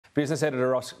Business Editor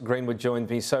Ross Greenwood joined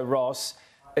me. So, Ross,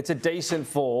 it's a decent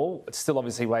fall. It's still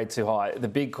obviously way too high. The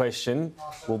big question,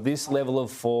 will this level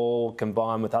of fall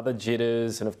combined with other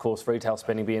jitters and, of course, retail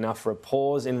spending be enough for a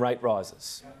pause in rate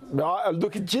rises?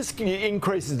 Look, it just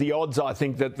increases the odds, I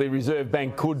think, that the Reserve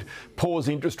Bank could pause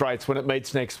interest rates when it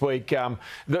meets next week.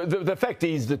 The fact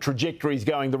is the trajectory is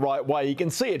going the right way. You can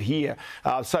see it here.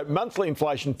 So monthly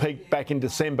inflation peaked back in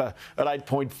December at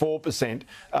 8.4%.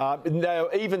 Now,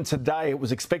 even today, it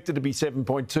was expected to be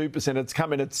 7.2%. It's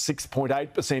come in at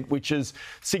 6.8%, which is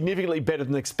significantly better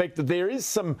than expected. There is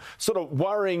some sort of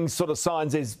worrying sort of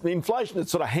signs. There's inflation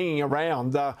that's sort of hanging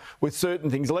around with certain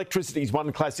things. Electricity is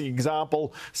one classic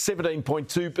example.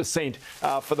 17.2%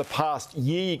 for the past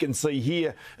year. You can see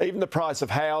here, even the price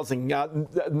of housing,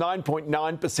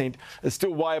 9.9% is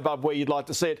still way above where you'd like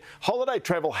to see it. Holiday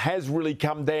travel has really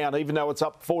come down, even though it's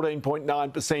up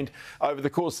 14.9% over the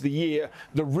course of the year.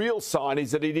 The real sign is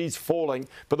that it is falling.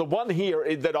 But the one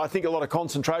here that I think a lot of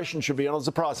concentration should be on is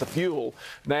the price of fuel.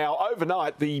 Now,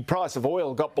 overnight, the price of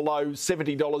oil got below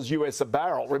 $70 US a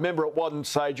barrel. Remember, at one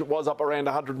stage, it was up around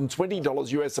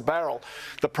 $120 US a barrel.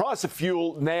 The price of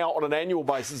fuel now on an annual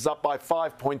basis is up by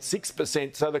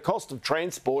 5.6%, so the cost of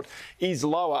transport is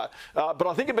lower. But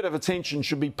I think a bit of attention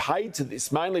should be paid to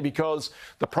this, mainly because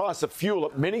the price of fuel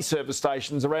at many service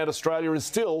stations around Australia is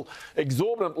still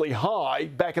exorbitantly high,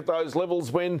 back at those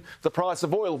levels when the price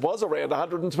of oil was around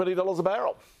 $120 a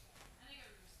barrel.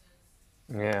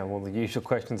 Yeah, well, the usual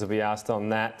questions will be asked on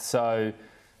that. So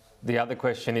the other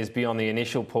question is, beyond the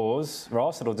initial pause,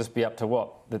 Ross, it'll just be up to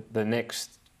what? The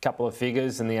next couple of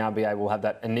figures, and the RBA will have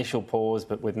that initial pause,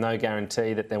 but with no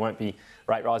guarantee that there won't be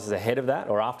rate rises ahead of that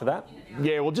or after that?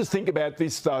 Yeah, well, just think about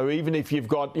this, though. Even if you've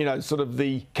got, sort of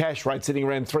the cash rate sitting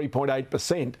around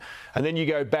 3.8%, and then you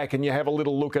go back and you have a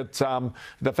little look at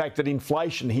the fact that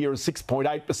inflation here is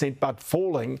 6.8% but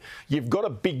falling, you've got a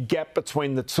big gap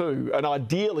between the two. And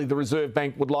ideally, the Reserve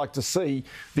Bank would like to see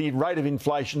the rate of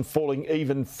inflation falling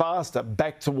even faster,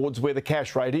 back towards where the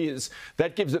cash rate is.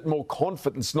 That gives it more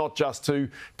confidence, not just to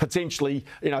potentially,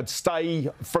 stay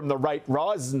from the rate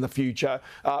rises in the future,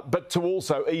 but to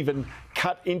also even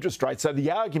cut interest rates. So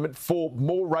the argument for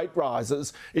more rate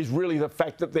rises is really the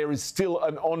fact that there is still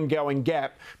an ongoing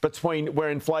gap between where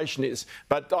inflation is.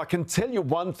 But I can tell you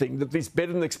one thing, that this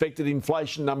better than expected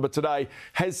inflation number today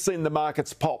has seen the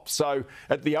markets pop. So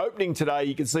at the opening today,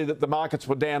 you can see that the markets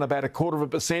were down about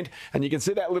 0.25%, and you can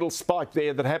see that little spike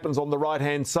there that happens on the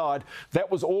right-hand side.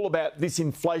 That was all about this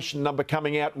inflation number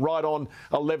coming out right on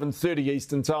 11:30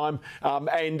 Eastern time.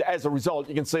 And as a result,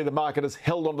 you can see the market has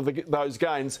held on to those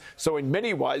gains. So in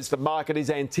many ways, the market is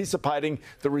anticipating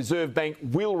the Reserve Bank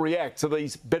will react to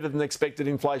these better than expected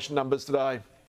inflation numbers today.